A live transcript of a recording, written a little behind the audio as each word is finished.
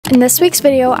In this week's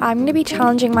video, I'm going to be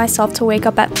challenging myself to wake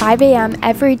up at 5 a.m.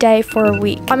 every day for a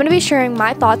week. I'm going to be sharing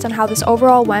my thoughts on how this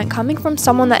overall went, coming from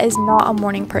someone that is not a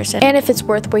morning person, and if it's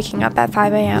worth waking up at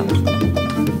 5 a.m.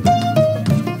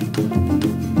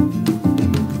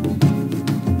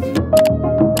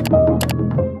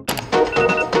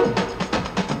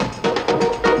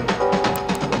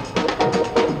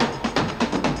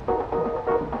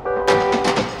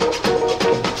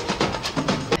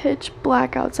 Pitch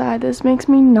black outside. This makes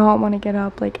me not want to get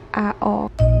up like at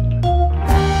all.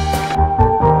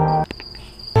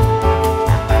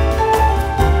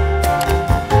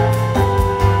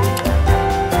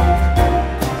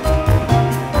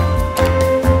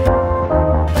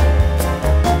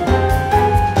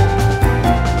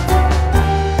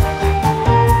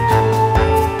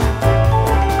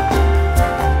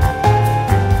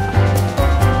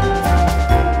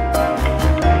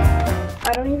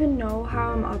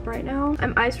 Right now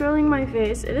I'm ice rolling my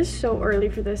face. It is so early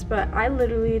for this, but I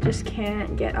literally just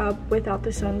can't get up without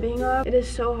the sun being up. It is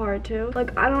so hard to,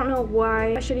 like, I don't know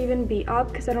why I should even be up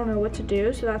because I don't know what to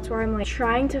do. So that's why I'm like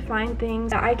trying to find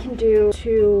things that I can do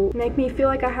to make me feel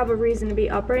like I have a reason to be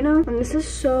up right now. And this is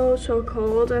so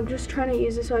cold. I'm just trying to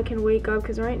use it so I can wake up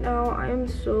because right now I am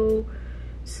so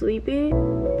sleepy.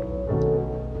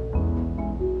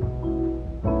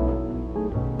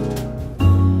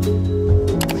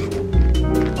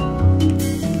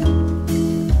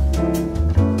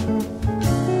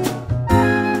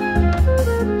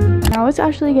 Now it's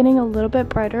actually getting a little bit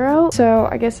brighter out, so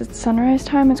I guess it's sunrise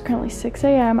time. It's currently 6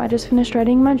 a.m. I just finished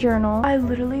writing my journal. I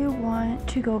literally want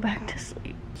to go back to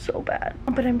sleep so bad,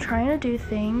 but I'm trying to do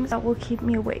things that will keep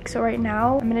me awake. So right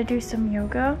now I'm gonna do some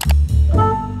yoga.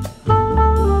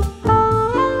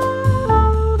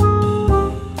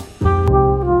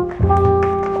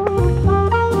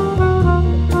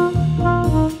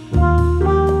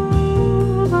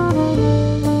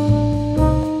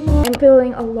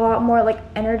 Feeling a lot more like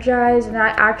energized, and I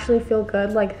actually feel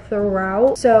good like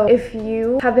throughout. So if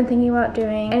you have been thinking about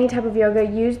doing any type of yoga,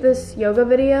 use this yoga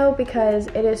video because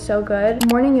it is so good.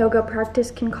 Morning yoga practice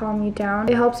can calm you down.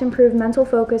 It helps improve mental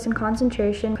focus and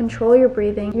concentration, control your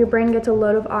breathing. Your brain gets a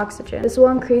load of oxygen. This will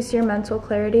increase your mental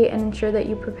clarity and ensure that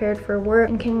you prepared for work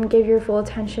and can give your full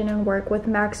attention and work with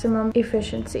maximum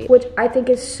efficiency, which I think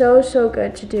is so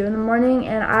good to do in the morning.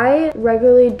 And I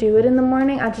regularly do it in the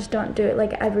morning. I just don't do it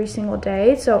like every single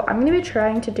day. So I'm gonna be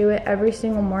trying to do it every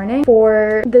single morning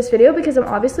for this video because I'm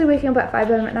obviously waking up at 5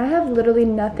 a.m. and I have literally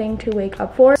nothing to wake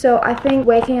up for. So I think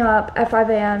waking up at 5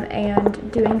 a.m.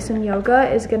 and doing some yoga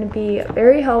is gonna be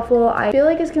very helpful. I feel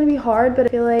like it's gonna be hard, but I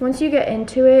feel like once you get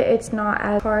into it, it's not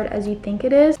as hard as you think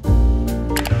it is.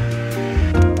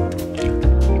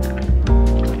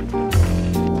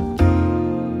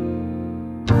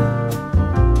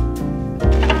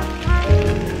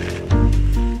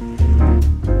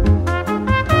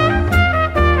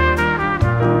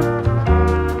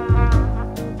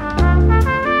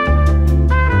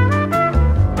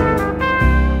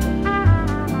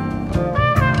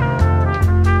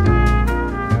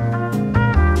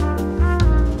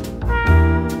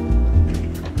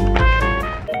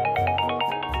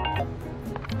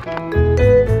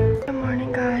 Good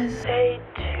morning, guys. Day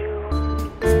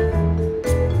 2.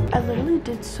 I literally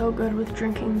did so good with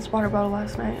drinking this water bottle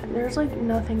last night. There's like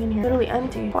nothing in here. Literally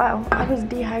empty. Wow, I was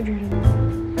dehydrated.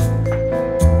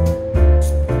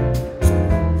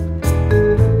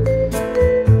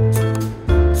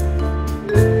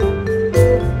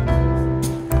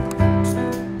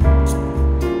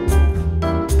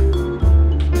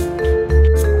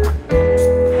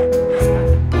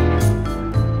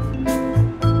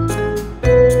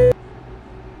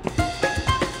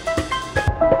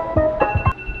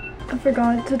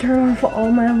 Forgot to turn off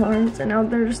all my alarms and now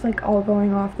they're just like all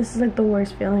going off. This is like the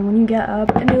worst feeling when you get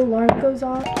up and the alarm goes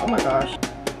off. Oh my gosh.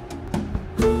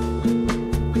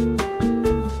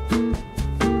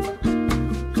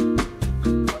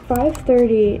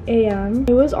 .30 a.m.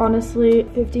 It was honestly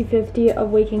 50-50 of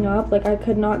waking up. Like I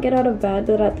could not get out of bed,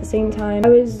 but at the same time I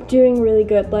was doing really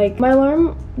good. Like my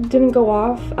alarm didn't go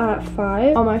off at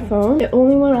 5 on my phone. It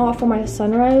only went off on my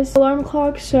sunrise alarm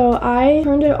clock, so I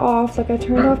turned it off. Like I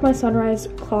turned off my sunrise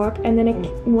clock and then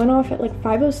it went off at like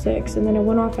 5:06 and then it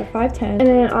went off at 5:10 and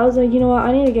then I was like, you know what,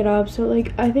 I need to get up. So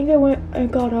like I think I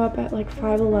got up at like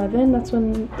 5:11. That's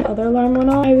when the other alarm went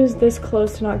off. I was this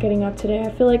close to not getting up today.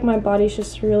 I feel like my body's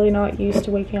just really not used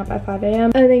to waking up at 5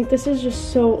 a.m. I think this is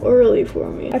just so early for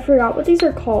me. I forgot what these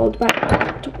are called, but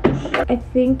I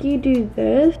think you do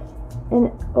this And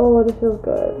oh, this feels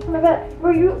good. Oh my god,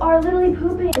 where you are literally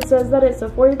pooping. It says that it's a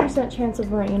 40% chance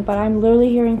of rain, but I'm literally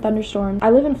hearing thunderstorms. I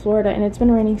live in Florida and it's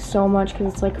been raining so much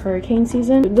because it's like hurricane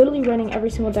season. It's literally raining every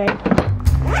single day.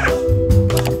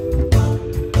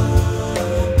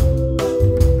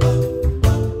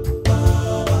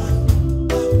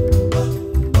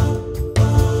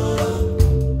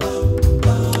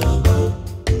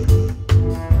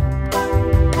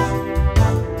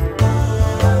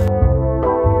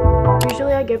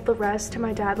 Give the rest to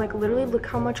my dad. Like literally look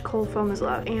how much cold foam is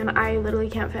left, and I literally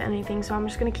can't fit anything, so I'm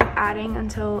just gonna keep adding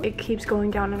until it keeps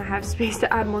going down and I have space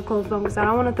to add more cold foam because I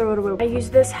don't want to throw it away. I use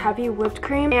this heavy whipped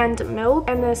cream and milk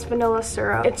and this vanilla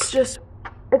syrup. It's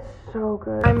so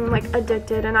good. I'm like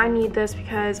addicted and I need this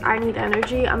because I need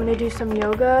energy. I'm gonna do some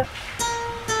yoga.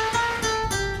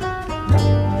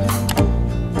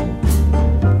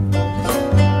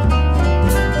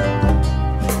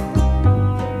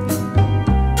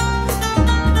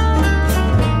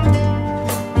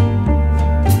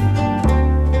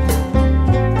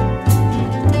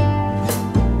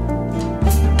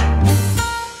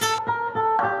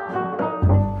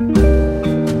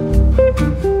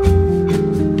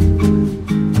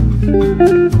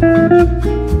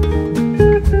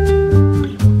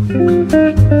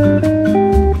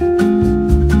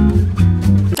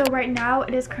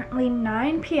 It is currently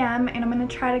 9 p.m. and I'm gonna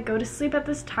try to go to sleep at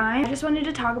this time. I just wanted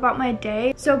to talk about my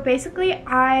day. So basically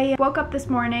I woke up this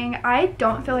morning. I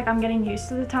don't feel like I'm getting used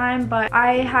to the time, but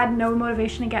I had no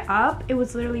motivation to get up. It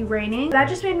was literally raining. That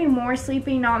just made me more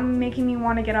sleepy, not making me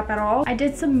want to get up at all. I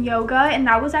did some yoga and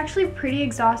that was actually pretty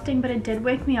exhausting, but it did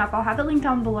wake me up. I'll have it linked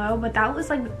down below, but that was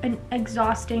like an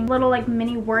exhausting little like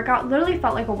mini workout. Literally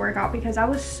felt like a workout because I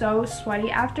was so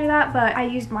sweaty after that. But I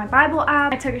used my Bible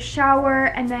app, I took a shower,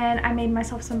 and then I made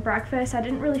myself some breakfast. I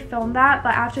didn't really film that,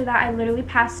 but after that I literally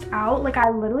passed out. Like I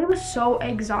literally was so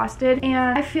exhausted,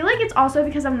 and I feel like it's also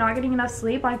because I'm not getting enough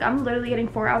sleep. Like I'm literally getting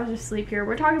 4 hours of sleep here.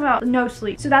 We're talking about no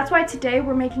sleep. So that's why today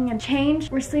we're making a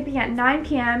change. We're sleeping at 9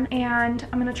 p.m. and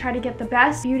I'm gonna try to get the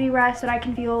best beauty rest so that I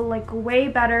can feel like way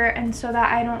better, and so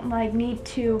that I don't like need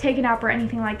to take a nap or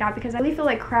anything like that, because I really feel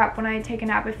like crap when I take a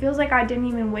nap. It feels like I didn't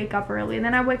even wake up early, and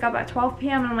then I wake up at 12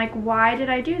 p.m. and I'm like, why did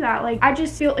I do that? Like I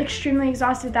just feel extremely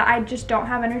exhausted that I just don't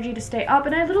have energy to stay up,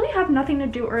 and I literally have nothing to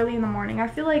do early in the morning. I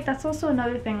feel like that's also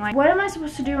another thing. Like what am I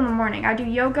supposed to do in the morning? I do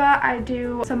yoga, I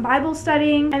do some Bible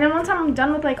studying, and then once I'm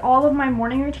done with like all of my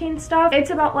morning routine stuff,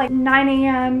 it's about like 9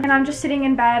 a.m. and I'm just sitting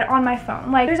in bed on my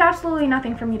phone. Like there's absolutely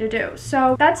nothing for me to do.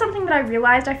 So that's something that I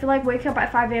realized. I feel like waking up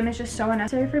at 5 a.m. is just so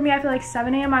unnecessary for me. I feel like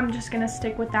 7 a.m. I'm just gonna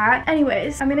stick with that.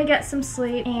 Anyways, I'm gonna get some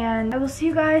sleep and I will see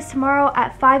you guys tomorrow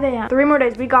at 5 a.m. 3 more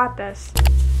days, we got this.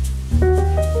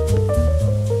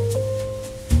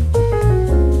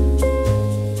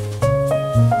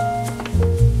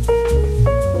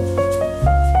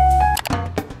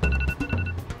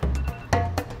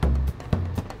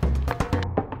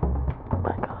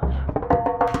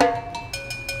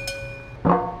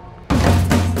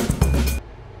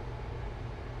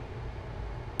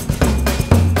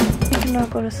 Not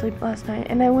go to sleep last night,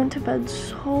 and I went to bed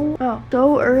so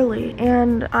early,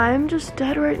 and I'm just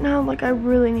dead right now. Like I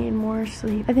really need more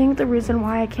sleep. I think the reason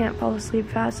why I can't fall asleep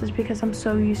fast is because I'm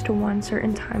so used to one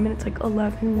certain time, and it's like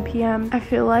 11 p.m. I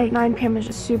feel like 9 p.m. is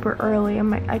just super early.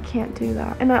 I can't do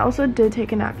that. And I also did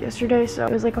take a nap yesterday, so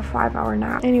it was like a 5-hour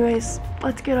nap. Anyways,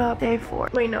 let's get up. Day 4.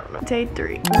 Wait, no, day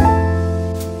 3.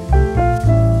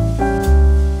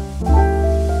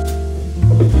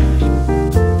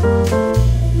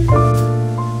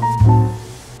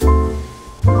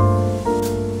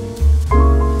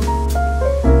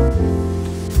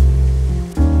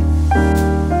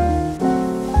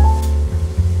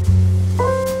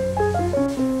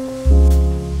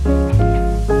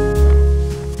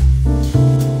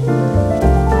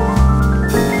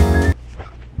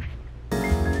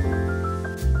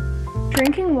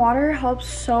 Drinking water helps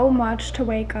so much to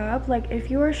wake up. Like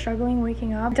if you are struggling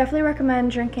waking up, definitely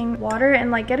recommend drinking water, and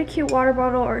like get a cute water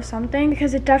bottle or something,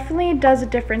 because it definitely does a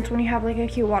difference when you have like a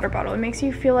cute water bottle. It makes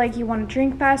you feel like you want to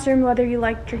drink faster, whether you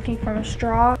like drinking from a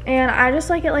straw. And I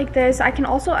just like it like this. I can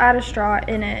also add a straw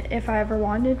in it if I ever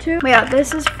wanted to. But yeah,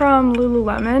 this is from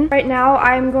Lululemon. Right now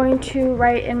I'm going to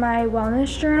write in my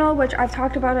wellness journal, which I've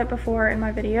talked about it before in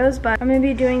my videos, but I'm going to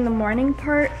be doing the morning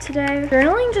part today.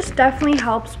 Journaling just definitely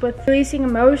helps with releasing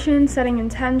emotions, setting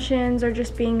intentions, or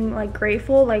just being like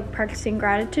grateful, like practicing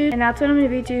gratitude. And that's what I'm going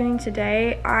to be doing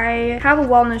today. I have a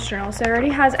wellness journal, so it already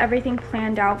has everything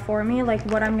planned out for me, like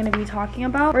what I'm going to be talking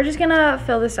about. We're just gonna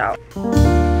fill this out.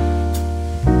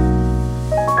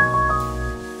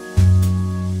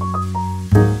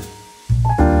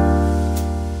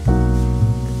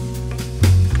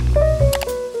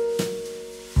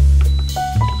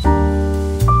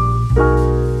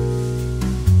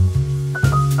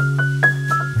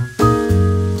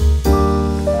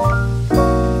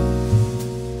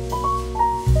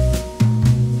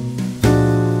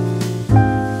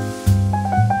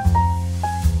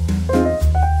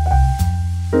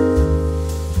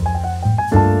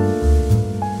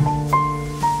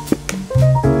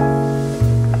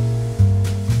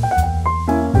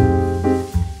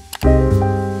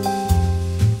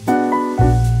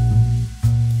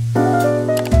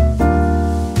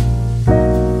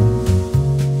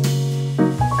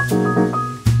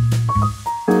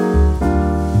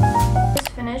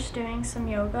 some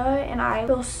yoga and I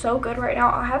feel so good right now.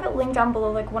 I'll have it linked down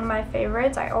below, like one of my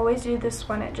favorites. I always do this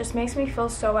one. It just makes me feel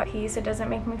so at peace. It doesn't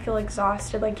make me feel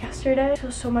exhausted like yesterday. I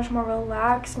feel so much more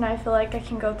relaxed and I feel like I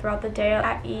can go throughout the day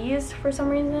at ease for some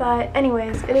reason. But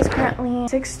anyways, it is currently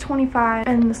 6:25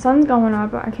 and the sun's going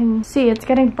up. I can see it's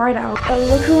getting bright out. But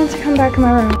look who wants to come back in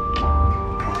my room.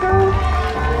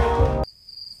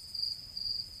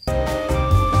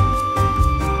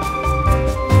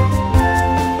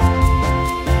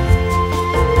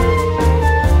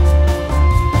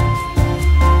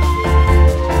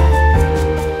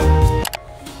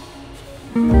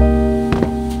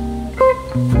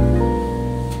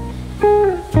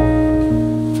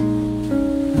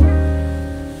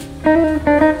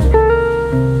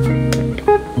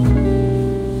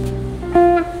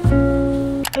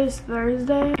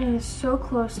 Thursday and it's so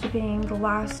close to being the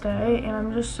last day and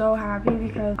I'm just so happy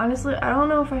because honestly I don't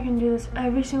know if I can do this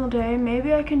every single day.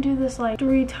 Maybe I can do this like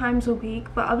 3 times a week,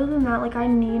 but other than that, like I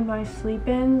need my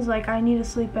sleep-ins. Like I need to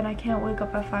sleep in. I can't wake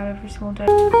up at 5 every single day.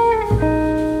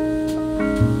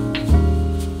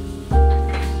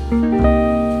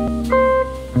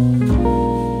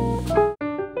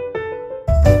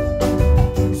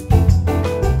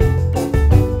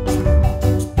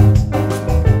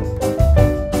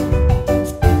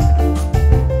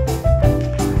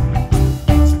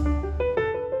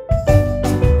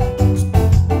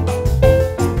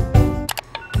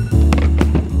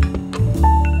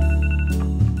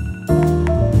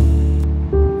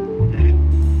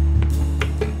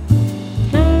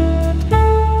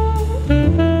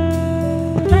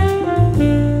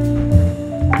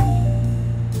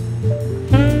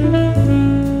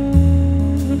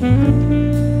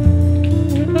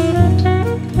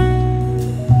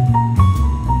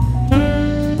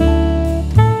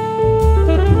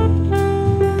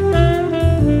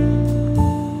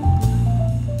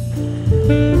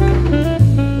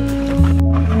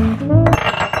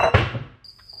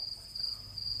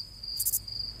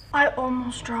 I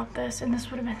almost dropped this and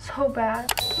this would have been so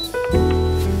bad.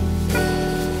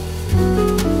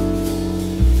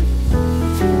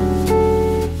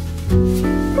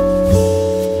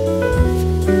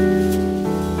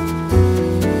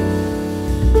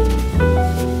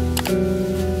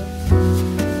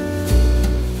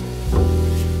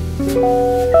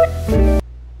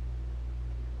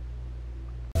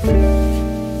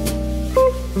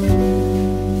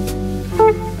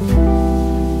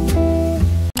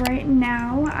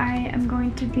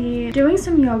 To be doing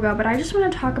some yoga, but I just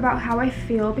want to talk about how I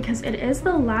feel because it is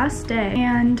the last day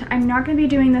and I'm not going to be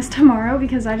doing this tomorrow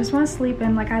because I just want to sleep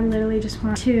in. Like I literally just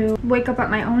want to wake up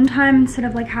at my own time instead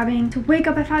of like having to wake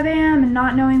up at 5 a.m. and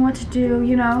not knowing what to do,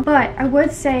 you know. But I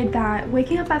would say that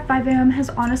waking up at 5 a.m. has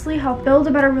honestly helped build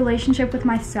a better relationship with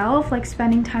myself, like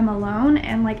spending time alone,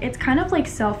 and like it's kind of like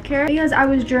self-care because I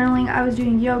was journaling, I was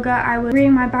doing yoga, I was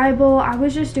reading my Bible, I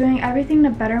was just doing everything to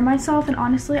better myself, and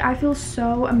honestly I feel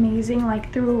so amazing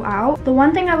like throughout. The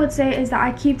one thing I would say is that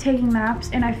I keep taking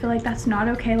naps and I feel like that's not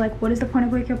okay. Like what is the point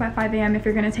of waking up at 5 a.m. if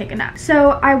you're gonna take a nap?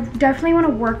 So I definitely want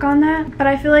to work on that, but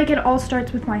I feel like it all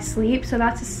starts with my sleep, so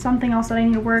that's something else that I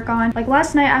need to work on. Like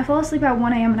last night I fell asleep at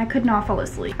 1 a.m. and I could not fall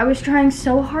asleep. I was trying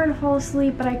so hard to fall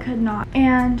asleep but I could not,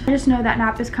 and I just know that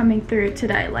nap is coming through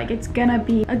today. Like it's gonna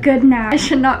be a good nap. I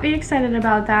should not be excited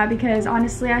about that because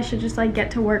honestly I should just like get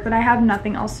to work, but I have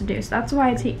nothing else to do, so that's why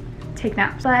I take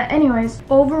naps. But anyways,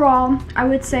 overall I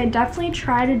would say definitely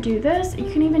try to do this.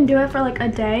 You can even do it for like a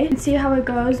day and see how it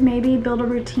goes. Maybe build a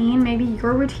routine. Maybe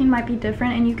your routine might be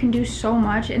different and you can do so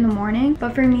much in the morning,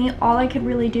 but for me all I could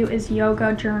really do is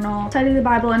yoga, journal, study the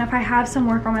Bible, and if I have some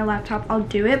work on my laptop I'll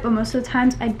do it, but most of the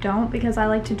times I don't because I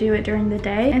like to do it during the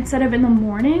day instead of in the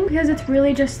morning because it's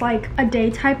really just like a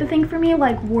day type of thing for me.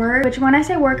 Like work, which when I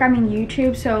say work I mean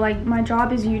YouTube, so like my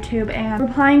job is YouTube, and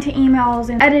replying to emails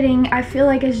and editing I feel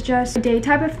like is just a day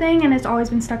type of thing, and it's always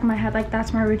been stuck in my head. Like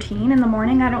that's my routine. In the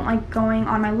morning I don't like going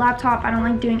on my laptop. I don't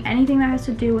like doing anything that has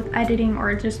to do with editing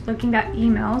or just looking at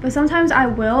emails, but sometimes I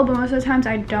will, but most of the times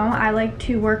I don't. I like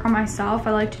to work on myself.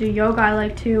 I like to do yoga. I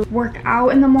like to work out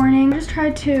in the morning. I just try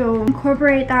to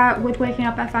incorporate that with waking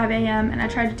up at 5 a.m. and I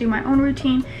try to do my own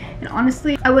routine, and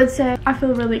honestly I would say I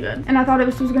feel really good. And I thought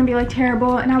this was gonna be like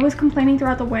terrible and I was complaining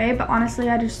throughout the way, but honestly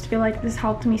I just feel like this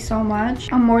helped me so much,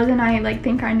 more than I like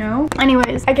think I know.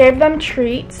 Anyways, I gave them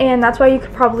treats and that's why you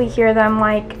could probably hear them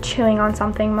like chewing on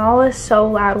something. Mala is so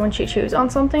loud when she chews on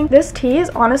something. This tea is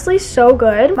honestly so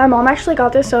good. My mom actually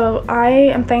got this, so I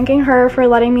am thanking her for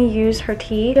letting me use her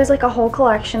tea. She has like a whole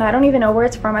collection. I don't even know where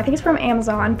it's from. I think it's from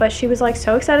Amazon, but she was like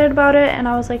so excited about it and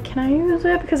I was like, can I use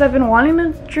it? Because I've been wanting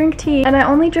to drink tea and I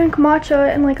only drink drink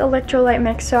matcha and like electrolyte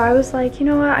mix, so I was like, you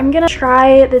know what, I'm gonna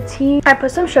try the tea. I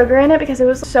put some sugar in it because it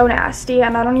was so nasty,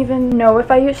 and I don't even know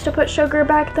if I used to put sugar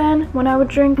back then when I would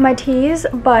drink my teas,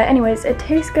 but anyways, it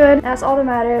tastes good. That's all that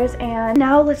matters. And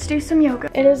now let's do some yoga.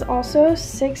 It is also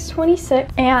 6:26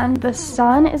 and the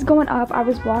sun is going up. I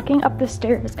was walking up the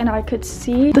stairs and I could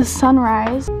see the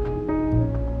sunrise.